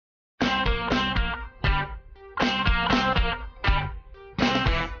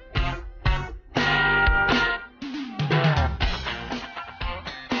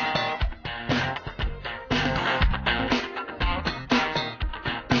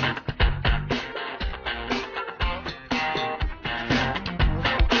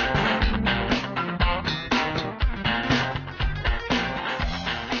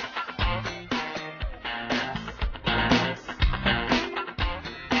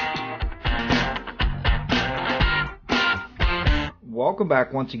Welcome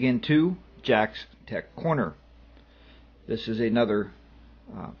back once again to Jack's Tech Corner. This is another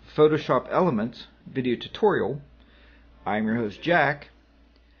Photoshop Elements video tutorial. I'm your host Jack,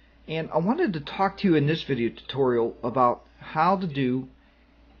 and I wanted to talk to you in this video tutorial about how to do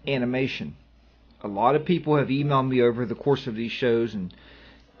animation. A lot of people have emailed me over the course of these shows, and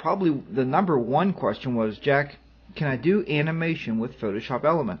probably the number one question was, Jack, can I do animation with Photoshop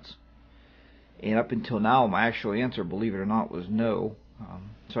Elements? And up until now, my actual answer, believe it or not, was no.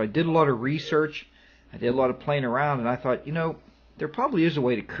 So I did a lot of research, I did a lot of playing around, and I thought, there probably is a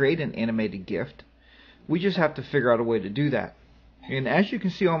way to create an animated GIF. We just have to figure out a way to do that. And as you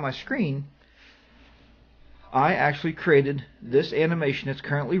can see on my screen, I actually created this animation that's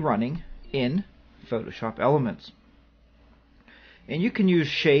currently running in Photoshop Elements. And you can use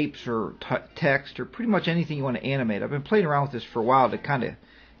shapes or text or pretty much anything you want to animate. I've been playing around with this for a while to kind of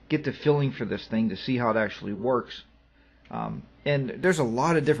get the feeling for this thing to see how it actually works. And there's a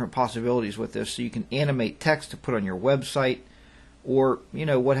lot of different possibilities with this. So you can animate text to put on your website or,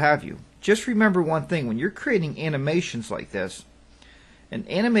 what have you. Just remember one thing. When you're creating animations like this, an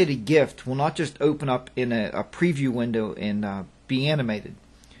animated GIF will not just open up in a preview window and be animated.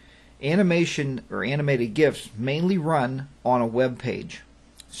 Animation or animated GIFs mainly run on a web page.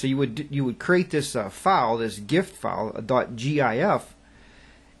 So you would create this file, this GIF file, a .gif,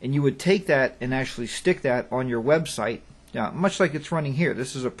 and you would take that and actually stick that on your website, much like it's running here.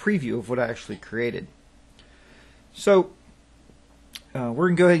 This is a preview of what I actually created. So we're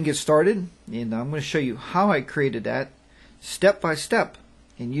going to go ahead and get started, and I'm going to show you how I created that step by step,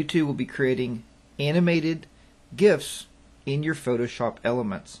 and you too will be creating animated GIFs in your Photoshop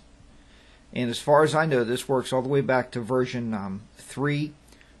Elements. And as far as I know, this works all the way back to version 3,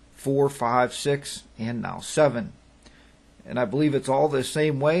 4, 5, 6, and now 7. And I believe it's all the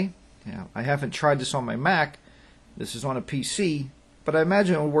same way. I haven't tried this on my Mac. This is on a PC, but I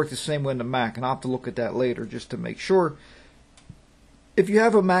imagine it will work the same way on the Mac, and I'll have to look at that later just to make sure. If you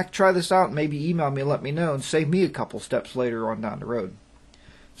have a Mac, try this out and maybe email me and let me know and save me a couple steps later on down the road.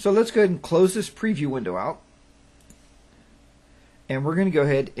 So let's go ahead and close this preview window out. And we're going to go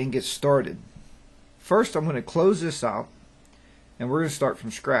ahead and get started. First, I'm going to close this out, and we're going to start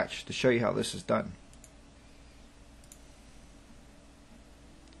from scratch to show you how this is done.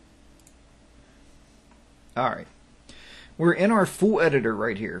 Alright, we're in our full editor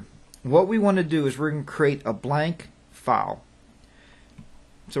right here. What we want to do is we're going to create a blank file.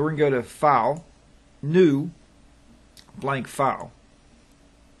 So we're going to go to File, New, Blank File.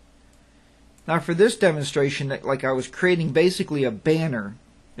 Now for this demonstration, like I was creating basically a banner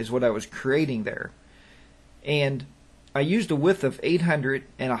is what I was creating there. And I used a width of 800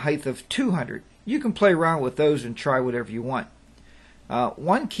 and a height of 200. You can play around with those and try whatever you want.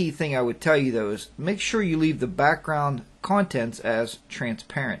 One key thing I would tell you though is make sure you leave the background contents as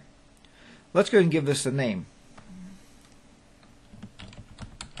transparent. Let's go ahead and give this a name.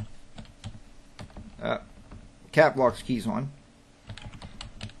 Cap lock's keys on.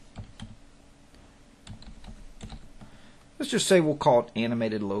 Let's just say we'll call it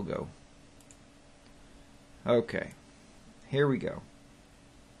animated logo. Okay, here we go.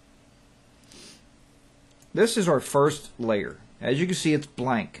 This is our first layer. As you can see, it's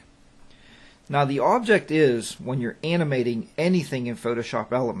blank. Now the object is, when you're animating anything in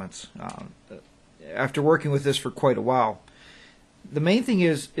Photoshop Elements, after working with this for quite a while, the main thing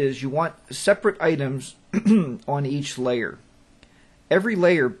is you want separate items on each layer. Every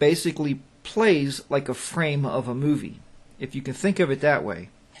layer basically plays like a frame of a movie, if you can think of it that way.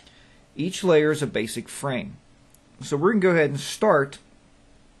 Each layer is a basic frame. So we're going to go ahead and start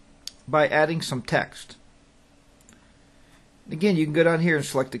by adding some text. Again, you can go down here and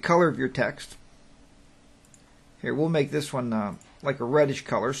select the color of your text. Here, we'll make this one like a reddish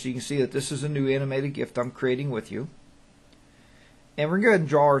color so you can see that this is a new animated GIF I'm creating with you. And we're going to go ahead and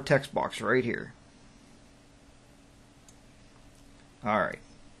draw our text box right here. Alright.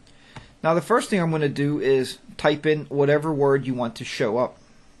 Now the first thing I'm going to do is type in whatever word you want to show up.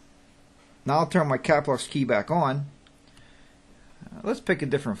 Now I'll turn my cap lock key back on. Let's pick a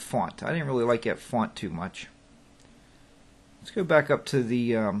different font. I didn't really like that font too much. Let's go back up to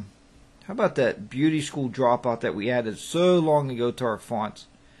the, how about that beauty school dropout that we added so long ago to our fonts.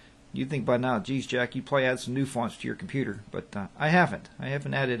 You'd think by now, geez Jack, you probably add some new fonts to your computer, but I haven't. I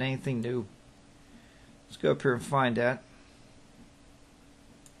haven't added anything new. Let's go up here and find that.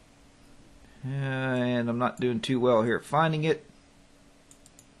 And I'm not doing too well here at finding it.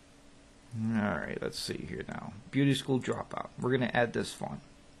 Alright, let's see here now. Beauty School Dropout. We're going to add this font.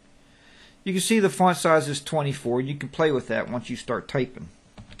 You can see the font size is 24. You can play with that once you start typing.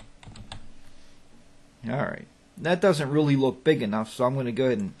 Alright. That doesn't really look big enough, so I'm going to go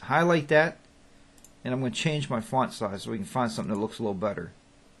ahead and highlight that, and I'm going to change my font size so we can find something that looks a little better.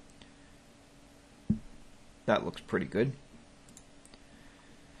 That looks pretty good.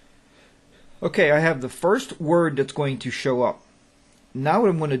 Okay, I have the first word that's going to show up. Now what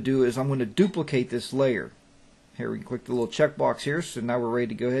I'm going to do is I'm going to duplicate this layer. Here we can click the little checkbox here, so now we're ready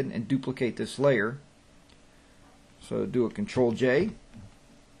to go ahead and duplicate this layer. So do a Control J.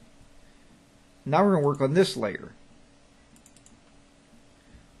 Now we're going to work on this layer.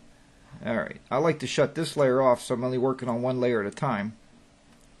 Alright, I like to shut this layer off, so I'm only working on one layer at a time.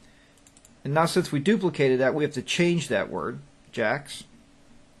 And now since we duplicated that, we have to change that word, Jax.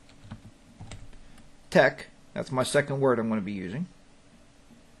 Tech, that's my second word I'm going to be using.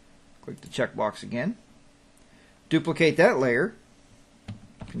 Click the checkbox again. Duplicate that layer.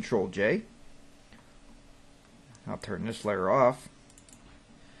 Control J. I'll turn this layer off.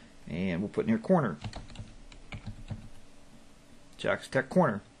 And we'll put in here corner. Jax Tech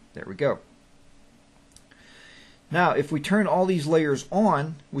corner. There we go. Now, if we turn all these layers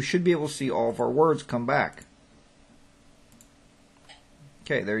on, we should be able to see all of our words come back.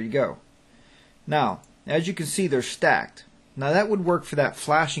 Okay, there you go. Now, as you can see, they're stacked. Now, that would work for that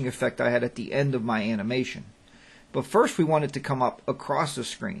flashing effect I had at the end of my animation. But first, we want it to come up across the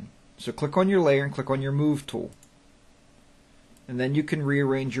screen. So click on your layer and click on your Move tool. And then you can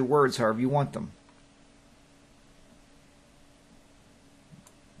rearrange your words however you want them.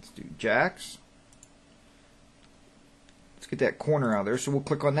 Let's do Jax. Let's get that corner out there. So we'll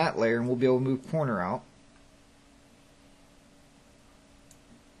click on that layer and we'll be able to move corner out.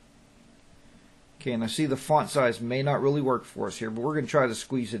 Okay, and I see the font size may not really work for us here, but we're going to try to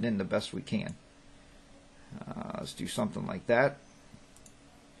squeeze it in the best we can. Let's do something like that.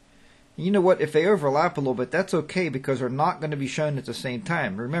 And you know what? If they overlap a little bit, that's okay because they're not going to be shown at the same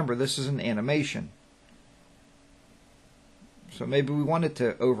time. Remember, this is an animation. So maybe we want it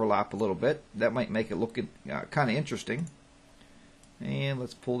to overlap a little bit. That might make it look kind of interesting. And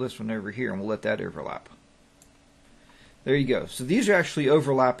let's pull this one over here and we'll let that overlap. There you go. So these are actually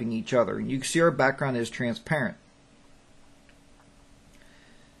overlapping each other. And you can see our background is transparent.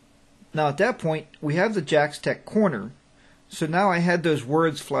 Now at that point, we have the Jax Tech corner. So now I had those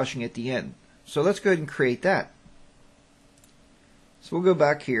words flashing at the end. So let's go ahead and create that. So we'll go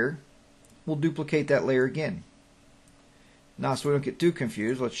back here. We'll duplicate that layer again. Now so we don't get too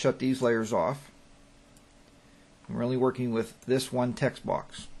confused, let's shut these layers off. We're only working with this one text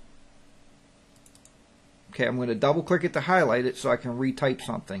box. Okay, I'm going to double click it to highlight it so I can retype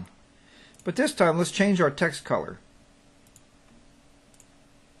something. But this time let's change our text color.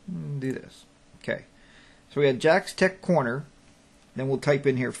 Do this. Okay. So we had Jax Tech corner. Then we'll type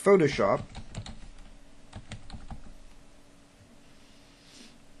in here Photoshop.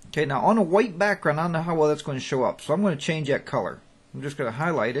 Okay, now on a white background, I don't know how well that's going to show up. So I'm going to change that color. I'm just going to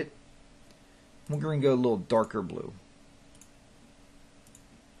highlight it. We're going to go a little darker blue.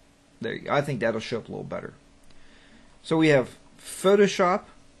 There you go. I think that'll show up a little better. So we have Photoshop.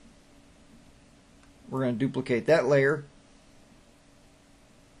 We're going to duplicate that layer.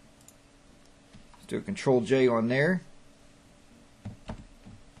 Let's do a Control J on there.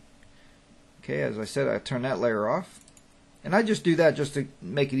 Okay, as I said, I turn that layer off. And I just do that just to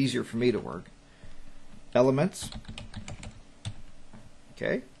make it easier for me to work. Elements.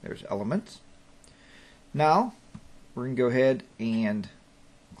 Okay, there's elements. Now, we're going to go ahead and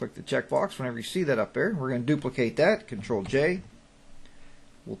click the checkbox whenever you see that up there. We're going to duplicate that, Control J.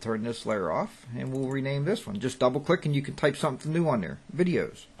 We'll turn this layer off, and we'll rename this one. Just double click and you can type something new on there.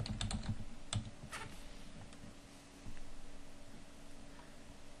 Videos.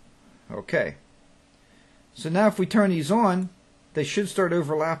 Okay. So now if we turn these on, they should start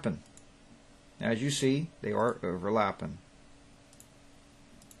overlapping. As you see, they are overlapping.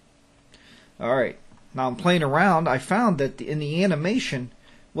 Alright, now I'm playing around. I found that in the animation,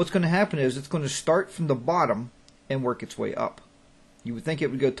 what's going to happen is it's going to start from the bottom and work its way up. You would think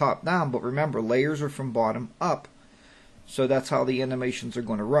it would go top down, but remember, layers are from bottom up. So that's how the animations are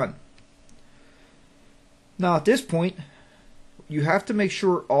going to run. Now at this point, you have to make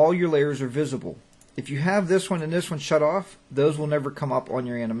sure all your layers are visible. If you have this one and this one shut off, those will never come up on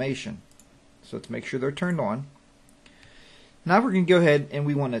your animation. So let's make sure they're turned on. Now we're going to go ahead and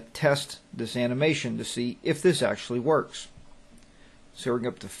we want to test this animation to see if this actually works. So we're going to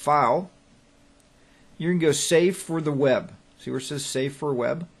go up to File. You're going to go Save for the Web. See where it says Save for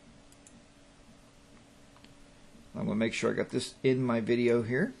Web? I'm going to make sure I got this in my video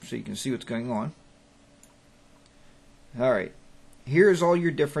here so you can see what's going on. Alright, here's all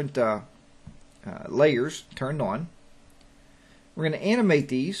your different layers turned on. We're going to animate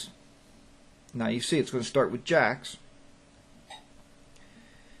these. Now you see it's going to start with Jack's.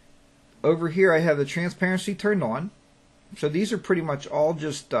 Over here I have the transparency turned on. So these are pretty much all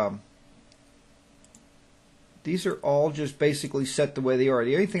just basically set the way they are.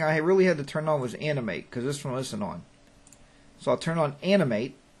 The only thing I really had to turn on was animate, because this one isn't on. So I'll turn on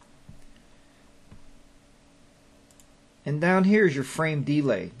animate. And down here is your frame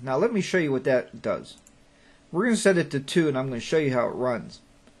delay. Now let me show you what that does. We're going to set it to 2, and I'm going to show you how it runs.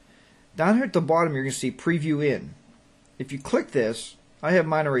 Down here at the bottom you're going to see preview in. If you click this, I have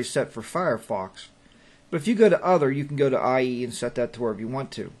mine already set for Firefox. But if you go to other, you can go to IE and set that to wherever you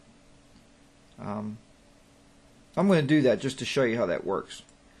want to. I'm going to do that just to show you how that works.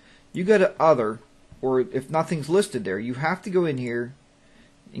 You go to other, or if nothing's listed there, you have to go in here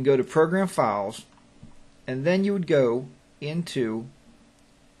and go to program files, and then you would go into,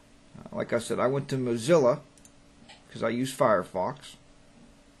 like I said, I went to Mozilla because I use Firefox,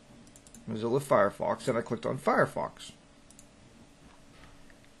 Mozilla Firefox, and I clicked on Firefox.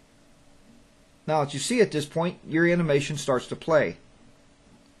 Now as you see at this point, your animation starts to play.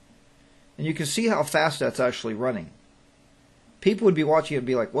 And you can see how fast that's actually running. People would be watching it and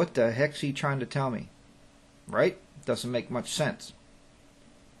be like, what the heck's he trying to tell me? Right? Doesn't make much sense.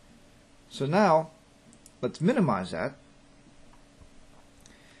 So now, let's minimize that.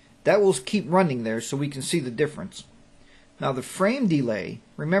 That will keep running there so we can see the difference. Now the frame delay,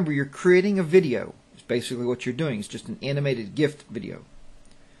 remember you're creating a video. It's basically what you're doing. It's just an animated GIF video.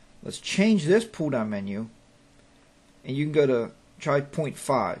 Let's change this pull down menu, and you can go to try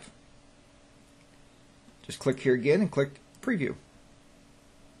 0.5. Just click here again and click preview.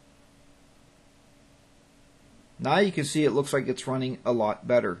 Now you can see it looks like it's running a lot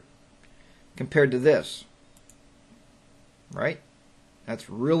better compared to this. Right? That's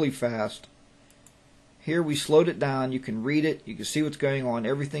really fast. Here we slowed it down. You can read it. You can see what's going on.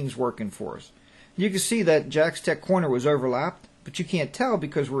 Everything's working for us. You can see that Jack's Tech Corner was overlapped, but you can't tell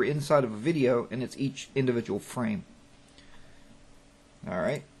because we're inside of a video and it's each individual frame.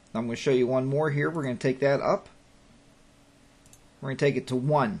 Alright, I'm going to show you one more here. We're going to take that up. We're going to take it to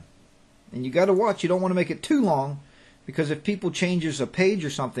 1. And you got to watch, you don't want to make it too long, because if people changes a page or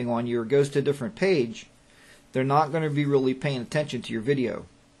something on you or goes to a different page, they're not going to be really paying attention to your video.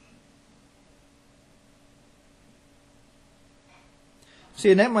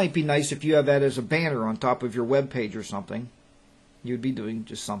 See, and that might be nice if you have that as a banner on top of your web page or something. You'd be doing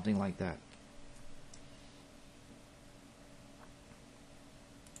just something like that.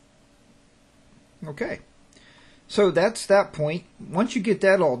 Okay, so that's that point. Once you get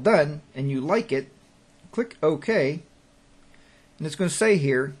that all done and you like it, click OK, and it's going to say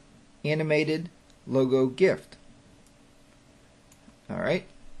here, animated logo gift. Alright,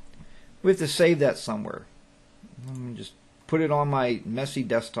 we have to save that somewhere. Let me just put it on my messy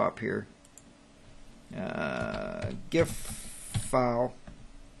desktop here. GIF file.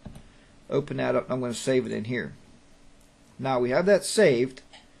 Open that up. I'm going to save it in here. Now we have that saved.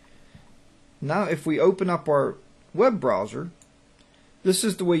 Now if we open up our web browser, this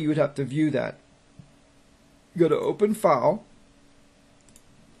is the way you would have to view that. Go to open file,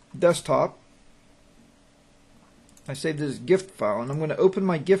 desktop. I saved this GIF file, and I'm going to open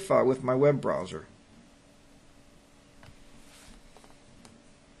my GIF file with my web browser.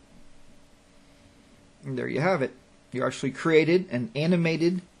 And there you have it. You actually created an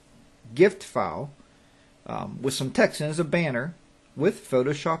animated GIF file with some text in as a banner with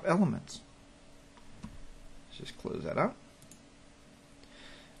Photoshop elements. Let's just close that out.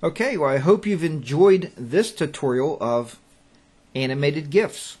 Okay, well I hope you've enjoyed this tutorial of animated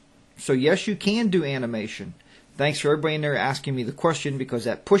GIFs. So yes, you can do animation. Thanks for everybody in there asking me the question, because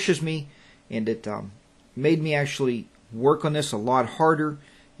that pushes me, and it made me actually work on this a lot harder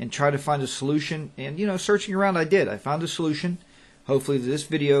and try to find a solution. And you know, searching around, I did. I found a solution. Hopefully this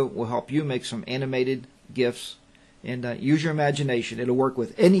video will help you make some animated GIFs, and use your imagination. It'll work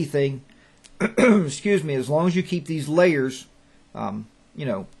with anything. Excuse me, as long as you keep these layers, you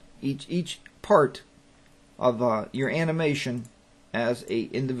know, each part of your animation as a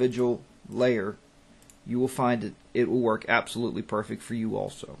individual layer, you will find that it will work absolutely perfect for you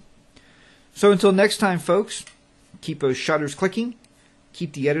also. So until next time, folks, keep those shutters clicking,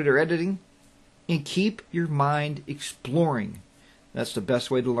 keep the editor editing, and keep your mind exploring. That's the best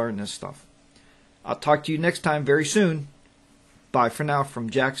way to learn this stuff. I'll talk to you next time very soon. Bye for now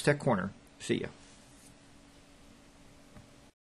from Jack's Tech Corner. See ya.